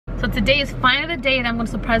today is finally the day that I'm gonna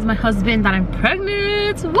surprise my husband that I'm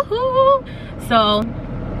pregnant. Woohoo! So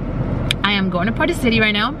I am going to Party City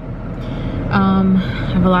right now. I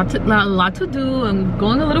have a lot to do. I'm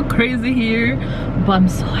going a little crazy here, but I'm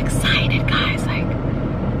so excited, guys. Like,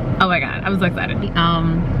 oh my god, I'm so excited.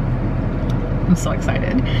 I'm so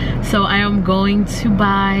excited. So I am going to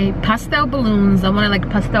buy pastel balloons. I want like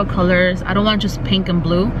pastel colors. I don't want just pink and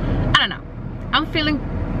blue. I don't know, I'm feeling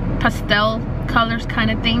pastel colors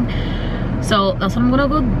kind of thing. So that's what I'm gonna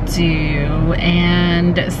go do,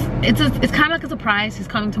 and it's kind of like a surprise. He's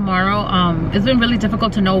coming tomorrow. It's been really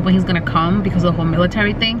difficult to know when he's gonna come because of the whole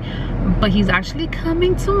military thing, but he's actually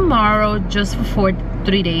coming tomorrow just for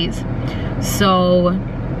 3 days. So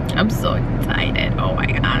I'm so excited. Oh my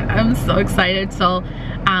god, I'm so excited. So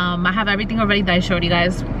I have everything already that I showed you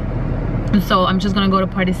guys. So I'm just gonna go to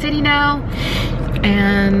Party City now,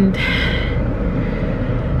 and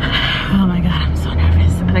oh my god, I'm so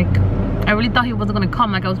nervous. Like, I really thought he wasn't gonna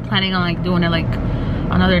come. Like, I was planning on like doing it like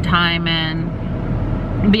another time,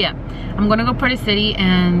 but yeah, I'm gonna go Party City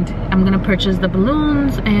and I'm gonna purchase the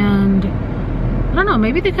balloons, and I don't know,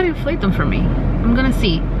 maybe they could inflate them for me. I'm gonna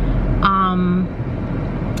see.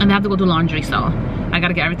 And I have to go do laundry, so I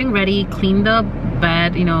gotta get everything ready, clean the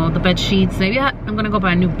bed, you know, the bed sheets. Maybe I'm gonna go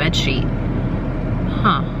buy a new bed sheet.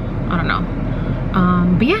 I don't know.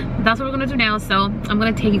 But yeah, that's what we're gonna do now. So I'm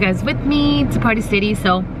gonna take you guys with me to Party City.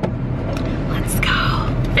 So let's go.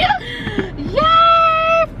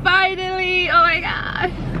 Yay! Finally! Oh my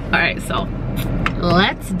god. All right, so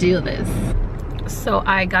let's do this. So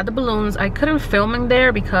I got the balloons. I couldn't film in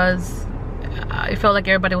there because I felt like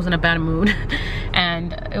everybody was in a bad mood.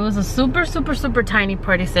 And it was a super tiny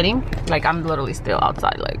Party City. Like, I'm literally still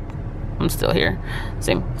outside. Like, I'm still here.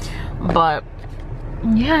 Same. But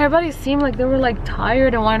yeah, everybody seemed like they were like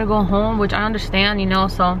tired and wanted to go home, which I understand, you know.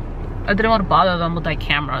 So I didn't want to bother them with like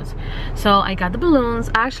cameras. So I got the balloons.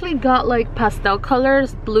 I actually got like pastel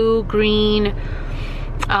colors, blue, green,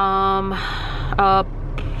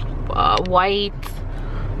 white,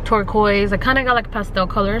 turquoise. I kind of got like pastel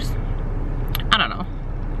colors. I don't know,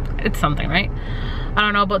 it's something, right? I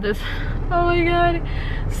don't know about this. Oh my god.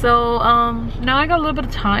 So now I got a little bit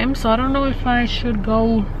of time, so I don't know if I should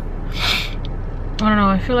go. I don't know,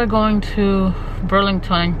 I feel like going to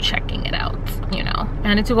Burlington and checking it out, you know.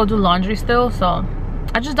 I need to go do laundry still, so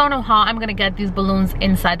I just don't know how I'm gonna get these balloons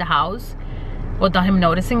inside the house without him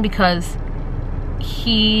noticing, because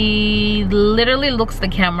he literally looks the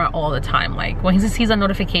camera all the time. Like, when he sees a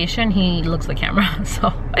notification, he looks the camera.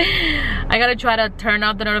 So I gotta try to turn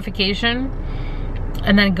off the notification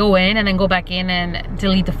and then go in and then go back in and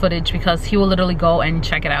delete the footage, because he will literally go and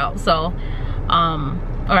check it out. So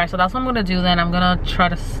all right, so that's what I'm gonna do then. I'm gonna try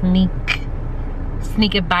to sneak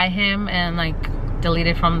it by him and like delete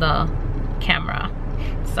it from the camera.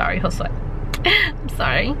 Sorry, Josue. I'm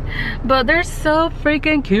sorry, but they're so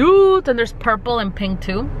freaking cute, and there's purple and pink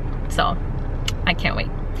too, so I can't wait.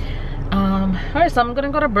 All right, so I'm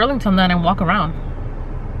gonna go to Burlington then and walk around.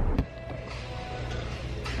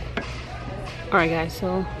 All right guys,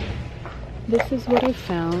 so this is what I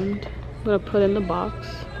found. I'm gonna put in the box.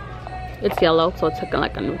 It's yellow, so it's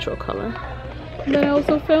like a neutral color. And then I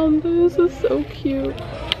also found this. It's so cute.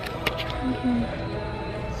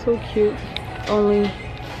 So cute.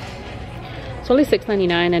 It's only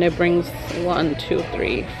 $6.99, and it brings 1, 2,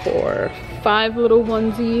 3, 4, 5 little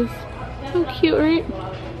onesies. So cute, right?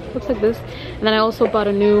 Looks like this. And then I also bought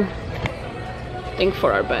a new thing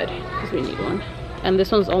for our bed, because we need one. And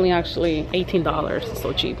this one's only actually $18. It's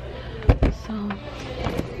so cheap. So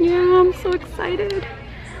yeah, I'm so excited.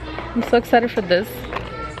 I'm so excited for this.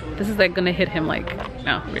 This is like gonna hit him like,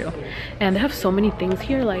 no, real. And they have so many things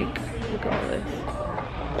here. Like, look at all this.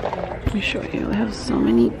 Let me show you. They have so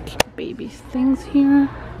many baby things here.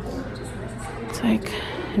 It's like,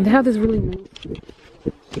 and they have this really nice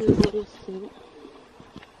cute little set.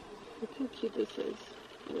 Look how cute this is.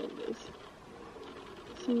 I love this.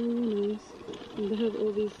 So nice. And they have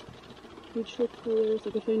all these neutral colors.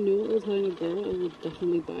 Like, if I knew I was having a girl, I would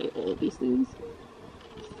definitely buy all of these things.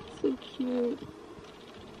 So cute.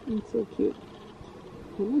 And so cute.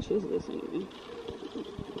 How much is this anyway?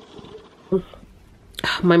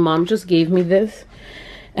 My mom just gave me this,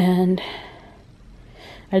 and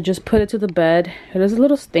I just put it to the bed. It is a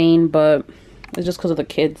little stain, but it's just because of the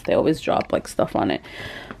kids. They always drop like stuff on it.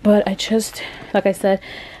 But I just, like I said,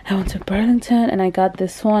 I went to Burlington and I got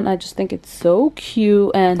this one. I just think it's so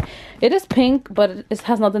cute, and it is pink, but it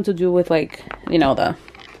has nothing to do with, like, you know, the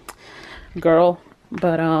girl.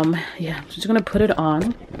 But yeah, I'm just gonna put it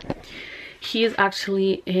on. He is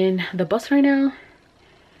actually in the bus right now.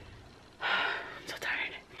 I'm so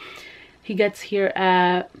tired. He gets here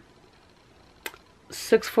at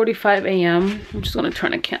 6:45 a.m. I'm just gonna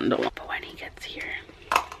turn a candle up when he gets here.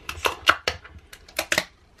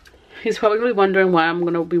 He's probably wondering why I'm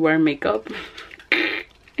gonna be wearing makeup.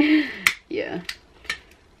 Yeah.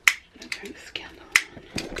 I'm gonna turn this candle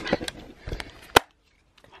on. Come on.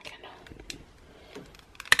 Come on, candle.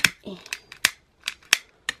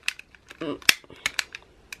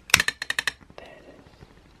 There it is.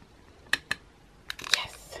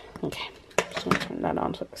 Yes. Okay. Just gonna turn that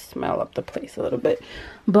on so I can smell up the place a little bit.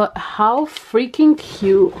 But how freaking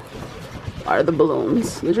cute are the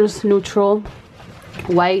balloons? They're just neutral.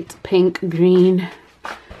 White, pink, green,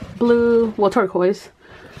 blue, well, turquoise,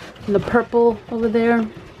 and the purple over there.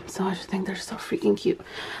 So I just think they're so freaking cute.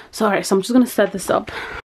 So alright, so I'm just gonna set this up.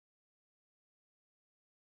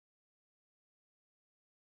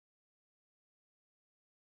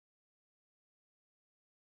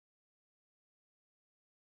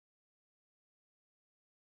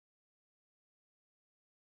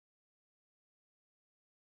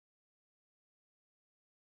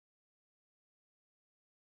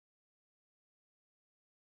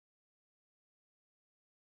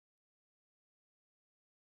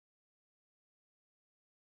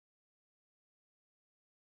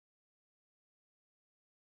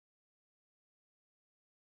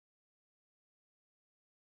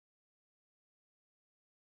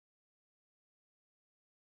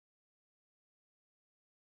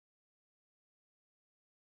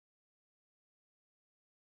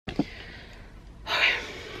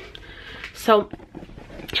 So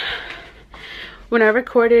when I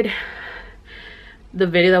recorded the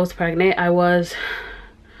video that was pregnant, I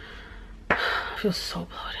feel so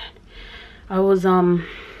bloated. I was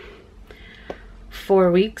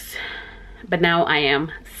 4 weeks, but now I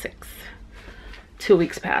am 6. 2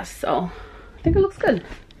 weeks passed, so I think it looks good.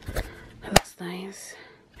 It looks nice.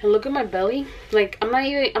 And look at my belly. Like I'm not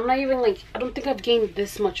even like, I don't think I've gained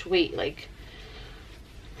this much weight. Like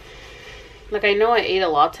I know I ate a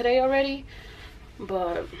lot today already,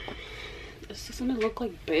 but it's just gonna look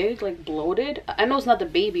like big, like bloated. I know it's not the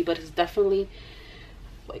baby, but it's definitely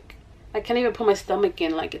like, I can't even put my stomach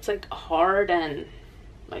in. Like it's like hard and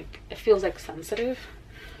like it feels like sensitive.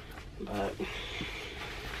 But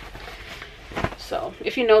so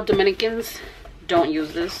if you know, Dominicans don't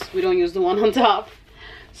use this. We don't use the one on top.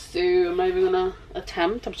 So I'm not even gonna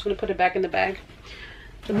attempt. I'm just gonna put it back in the bag.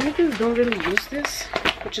 Dominicans don't really use this,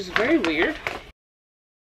 which is very weird.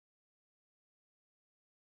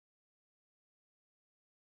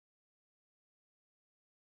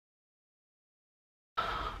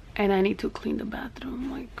 And I need to clean the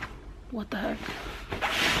bathroom. Like, what the heck?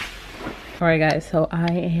 Alright guys, so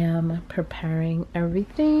I am preparing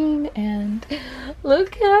everything and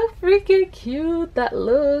look how freaking cute that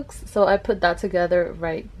looks. So I put that together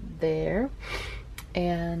right there.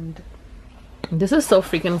 And this is so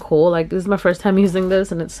freaking cool. Like, this is my first time using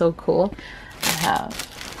this and it's so cool. I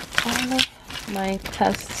have all of my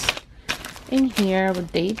tests in here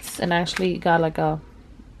with dates, and I actually got like a,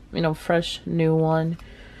 you know, fresh new one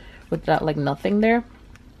with that like nothing there.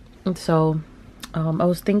 And so I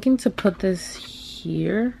was thinking to put this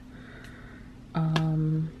here,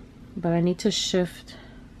 but I need to shift.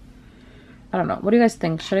 I don't know, what do you guys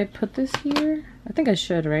think? Should I put this here? I think I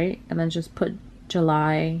should, right? And then just put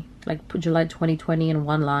July, like put July 2020 in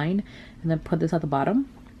one line and then put this at the bottom.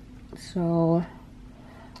 So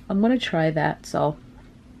I'm gonna try that. So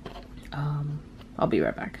I'll be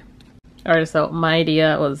right back. All right, so my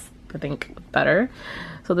idea was, I think, better.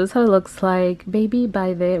 So this is how it looks like. Baby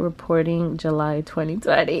by the reporting July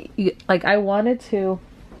 2020. Like I wanted to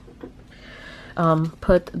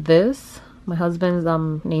put this, my husband's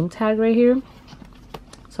name tag right here.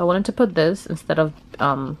 So I wanted to put this instead of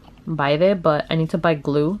by there, but I need to buy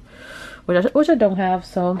glue, which I don't have,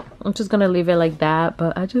 so I'm just gonna leave it like that.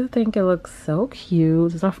 But I just think it looks so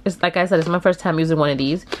cute. It's like I said, it's my first time using one of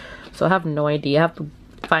these, so I have no idea. I have to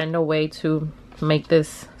find a way to make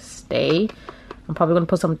this stay. I'm probably gonna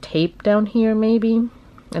put some tape down here maybe,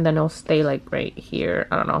 and then it'll stay like right here.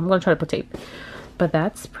 I don't know, I'm gonna try to put tape. But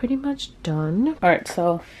that's pretty much done. All right,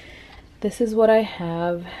 so this is what I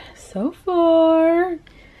have so far.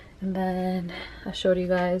 And then I showed you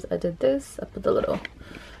guys, I did this. I put the little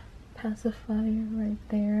pacifier right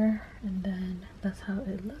there, and then that's how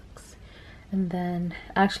it looks. And then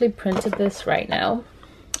I actually printed this right now.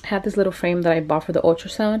 I have this little frame that I bought for the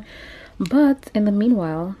ultrasound, but in the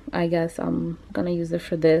meanwhile, I guess I'm gonna use it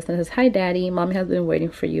for this. And it says, "Hi Daddy, Mommy has been waiting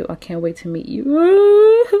for you. I can't wait to meet you."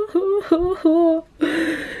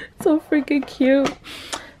 So freaking cute.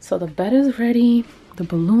 So the bed is ready, the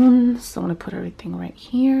balloons, so I'm gonna put everything right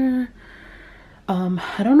here.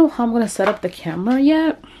 I don't know how I'm gonna set up the camera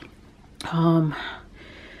yet.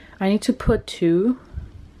 I need to put two.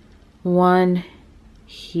 One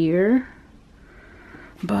here,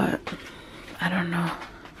 but I don't know.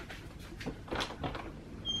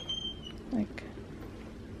 Like,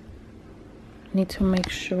 I need to make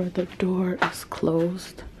sure the door is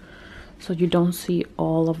closed so you don't see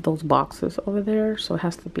all of those boxes over there. So it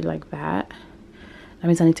has to be like that. That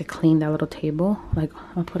means I need to clean that little table. Like,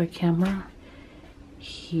 I'll put a camera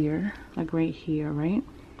here, like right here, right?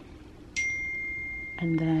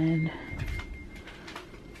 And then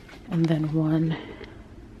one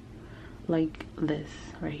like this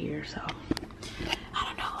right here. So I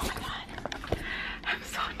don't know. Oh my god, I'm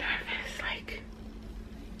so nervous. Like,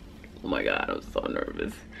 oh my god, I'm so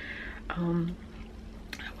nervous. I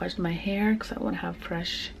washed my hair because I want to have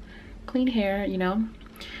fresh, clean hair, you know.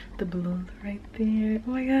 The balloons right there.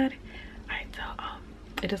 Oh my god. Alright, so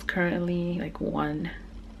it is currently like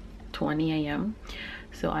 1:20 a.m.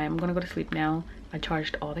 so I am gonna go to sleep now. I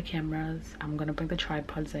charged all the cameras. I'm gonna bring the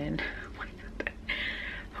tripods in. Oh my god.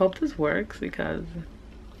 Hope this works, because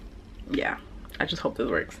yeah, I just hope this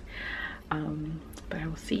works. But I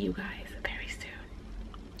will see you guys very soon.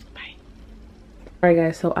 Bye. Alright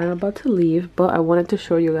guys, so I'm about to leave, but I wanted to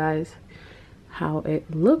show you guys how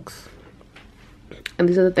it looks. And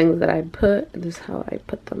these are the things that I put. This is how I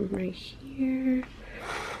put them right here.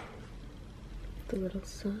 The little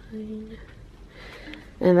sign.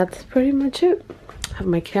 And that's pretty much it. I have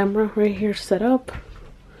my camera right here set up.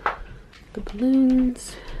 The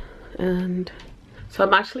balloons. And so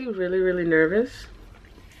I'm actually really nervous.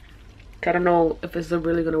 I don't know if this is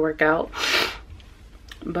really gonna work out,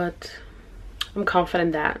 but I'm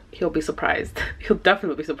confident that he'll be surprised. He'll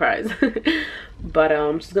definitely be surprised. But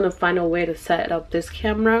I'm just gonna find a way to set up this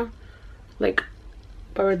camera like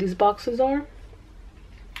where these boxes are.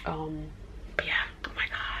 But yeah, oh my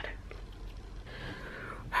god.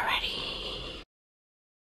 Alrighty.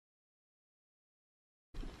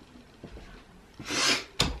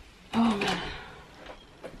 Oh man.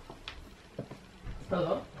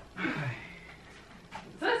 Hello?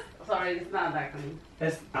 This? Sorry, it's not that clean.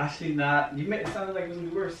 It's actually not. You made it sound like it was gonna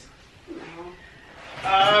be worse. No.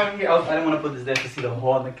 I didn't want to put this there to see the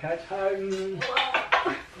hole in the couch. Yay!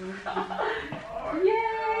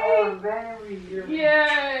 Oh, very good.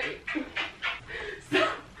 Yay!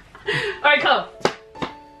 Alright, come.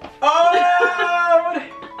 Oh!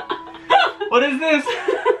 What is this?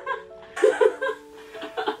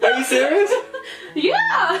 Are you serious?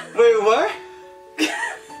 Yeah! Wait, what?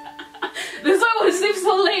 This is why we sleep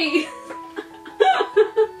so late.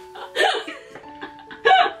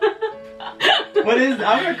 What is?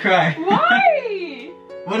 I'm gonna cry. Why?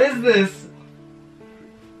 What is this?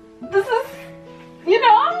 This is, you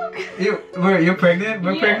know. You're pregnant?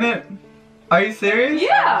 We're pregnant? Are you serious?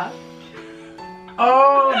 Yeah.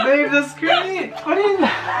 Oh, babe, that's great. What is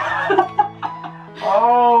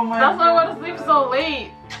Oh my That's why I want to sleep so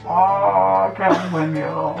late. Oh, I can't blame you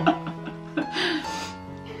at all.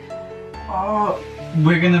 Oh,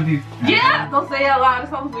 we're gonna be. Yeah. Don't say it out loud. It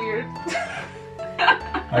sounds weird.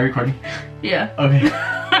 Are you recording? Yeah. Okay.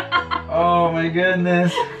 Oh my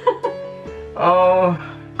goodness. Oh.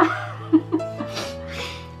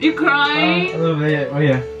 You crying? A little bit. Oh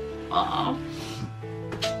yeah. Uh-oh.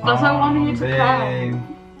 That's why I wanted you to cry.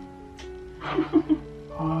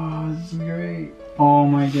 Oh, this is great. Oh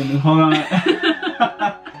my goodness. Hold on.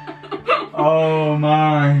 Oh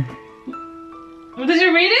my. Did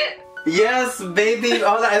you read it? Yes, baby.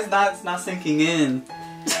 Oh, it's not sinking in.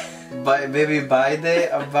 But baby, buy day,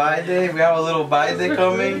 a buy day. We have a little buy day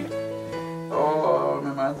coming. Oh,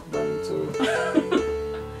 my mind's done too.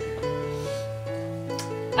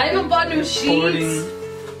 I even bought new sheets.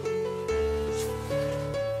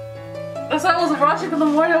 That's why I was rushing in the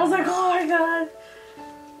morning. I was like, oh my god.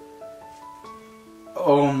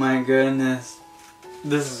 Oh my goodness.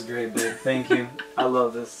 This is great, babe. Thank you. I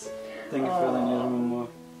love this. Thank you for letting me room more.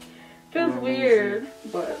 Feels weird,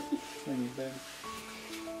 but. Thank you, babe.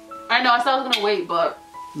 I know, I said I was gonna wait, but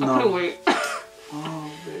I couldn't wait. Oh,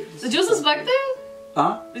 babe. Did you suspect it?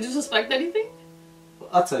 Huh? Did you suspect anything?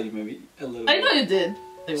 I'll tell you maybe a little I bit. know you did.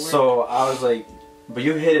 So I was like, but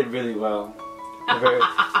you hit it really well.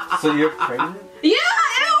 So you're pregnant? Yeah,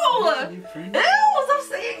 ew! You're pregnant? Ew, stop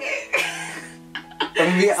saying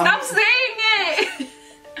it! Stop saying it!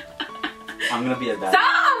 I'm gonna be a dad.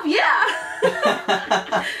 Stop!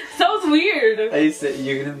 Yeah! Sounds weird. I said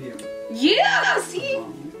you're gonna be a... Yeah, see?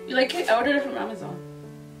 You like it? I ordered it from Amazon.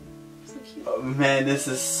 So cute. Oh, man, this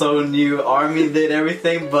is so new. Army did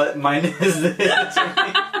everything, but mine is this.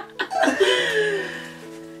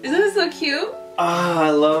 Isn't it so cute? Ah, I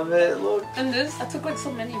love it. Look. And this, I took like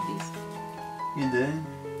so many of these. You did?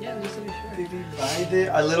 Yeah, just to be sure. Baby birthday,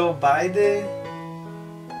 a little birthday.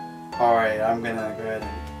 All right, I'm gonna go ahead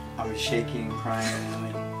and I'm shaking and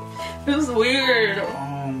crying. It was weird.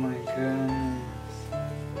 Oh my goodness.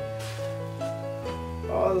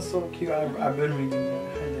 Oh, that's so cute. I've been reading that.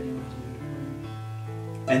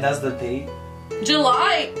 And that's the date?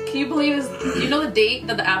 July. Can you believe it's, you know the date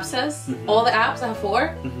that the app says? Mm-hmm. All the apps I have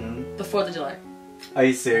 4? Mm-hmm. The 4th of July. Are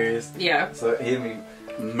you serious? Yeah. So hit me,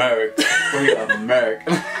 Merc. We're a Merc. I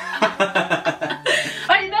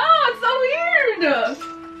know, it's so weird.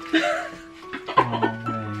 Oh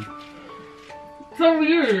man. So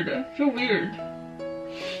weird. So weird.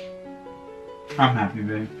 I'm happy,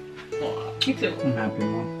 babe. Oh, me too. I'm happy,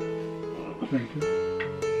 Mom. Thank you.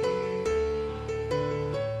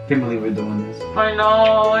 Can't believe we're doing this. I know,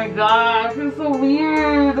 oh my gosh, it's so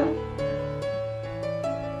weird.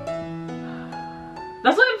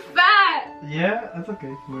 That's why I'm fat. Yeah, that's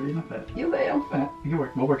okay. Well, you're not fat. You say I'm fat. You can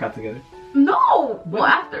work. We'll work out together. No. Well,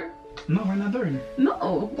 after. No, we're not doing it.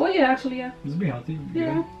 No. Well, yeah, actually, yeah. Let's be healthy.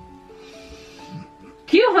 Yeah.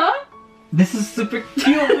 Cute, huh? This is super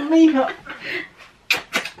cute, me. Huh?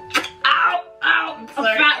 Ow! Ow! I'm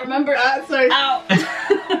fat, remember? Sorry. Ow!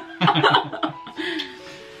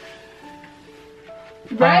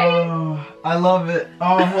 Right? Oh, I love it.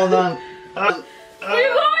 Oh, hold on. Where are you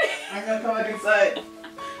going? I'm gonna come back inside.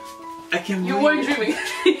 I can't You believe weren't dreaming.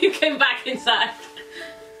 You came back inside.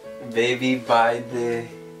 Baby birthday.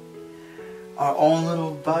 Our own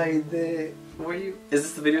little birthday. Where you? Is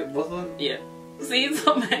this the video? Both of them? Yeah. See,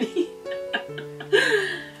 so many.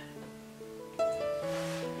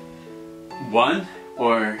 One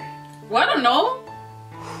or? Well, I don't know.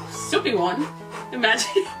 Soupy one.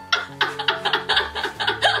 Imagine.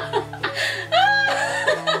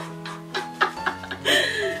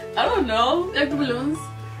 I don't know. Like the balloons.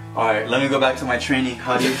 Alright, let me go back to my training.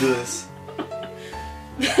 How do you do this?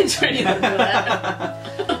 Training to do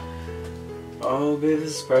that. Oh, babe,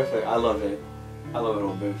 this is perfect. I love it. I love it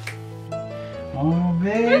all, babe. Oh,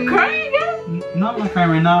 babe. You're crying again? No, I'm not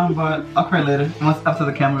crying right now, but I'll cry later. Once after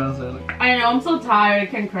the camera is like. I know, I'm so tired. I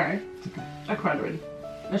can't cry. I cried already.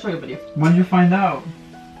 I'll show you a video. When did you find out?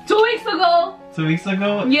 2 weeks ago. 2 weeks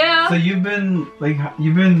ago? Yeah. So you've been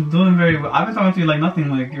doing very well. I've been talking to you like nothing,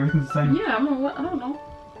 like everything's the same. Yeah, I don't know.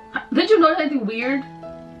 Did you notice anything weird?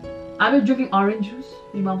 I've been drinking orange juice.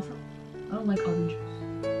 Your mom said. I don't like orange juice.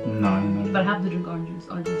 No, I didn't know. But I have to drink orange juice.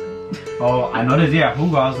 Orange juice. Oh, I noticed, yeah,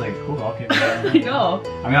 Hugo. I was like, Hugo, okay. I know.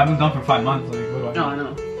 I mean, I've been gone for 5 months. Like, what do I No, I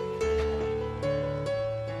know.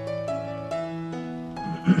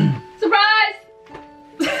 Surprise!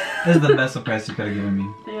 This is the best surprise you could have given me.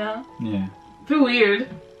 Yeah. Yeah. Too weird.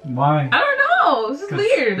 Why? I don't know. It's just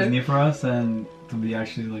weird. It's new for us and to be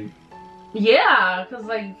actually like. Yeah, cause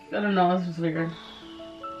like I don't know. It's just weird.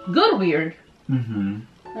 Good weird. Mm-hmm.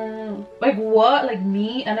 I don't know. Like what? Like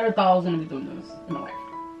me? I never thought I was gonna be doing this in my life.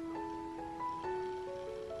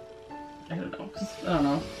 I don't know. Just, I don't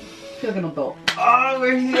know. I feel like an adult. Oh,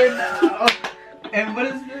 we're here now. And what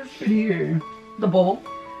is this here? The bowl.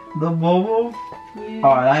 The bobo? Yeah. Oh,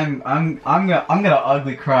 I'm gonna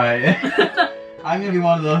ugly cry. I'm gonna be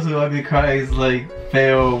one of those who ugly cries, like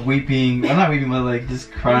fail, weeping. I'm not weeping, but like just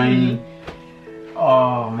crying.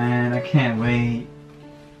 Oh man, I can't wait.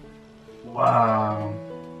 Wow.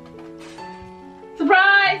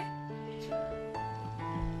 Surprise!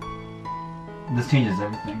 This changes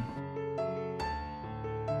everything.